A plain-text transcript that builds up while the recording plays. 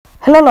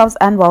Hello loves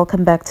and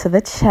welcome back to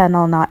the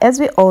channel. Now, as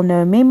we all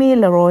know, Mimi,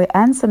 Leroy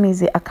and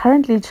Somizi are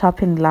currently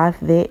chopping life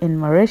there in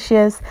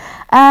Mauritius,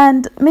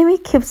 and Mimi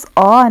keeps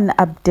on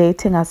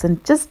updating us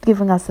and just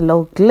giving us a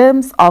little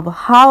glimpse of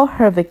how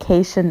her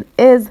vacation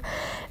is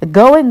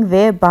going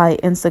there by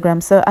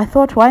Instagram. So I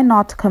thought, why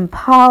not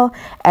compile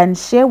and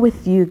share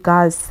with you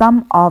guys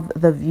some of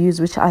the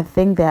views, which I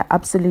think they're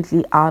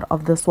absolutely out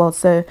of this world.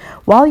 So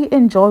while you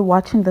enjoy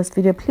watching this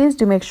video, please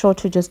do make sure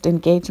to just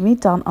engage me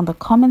down on the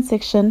comment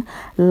section,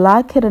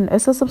 like it, and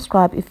also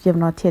subscribe if you have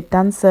not yet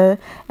done so,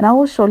 and I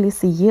will surely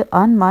see you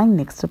on my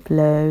next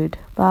upload.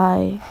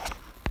 Bye.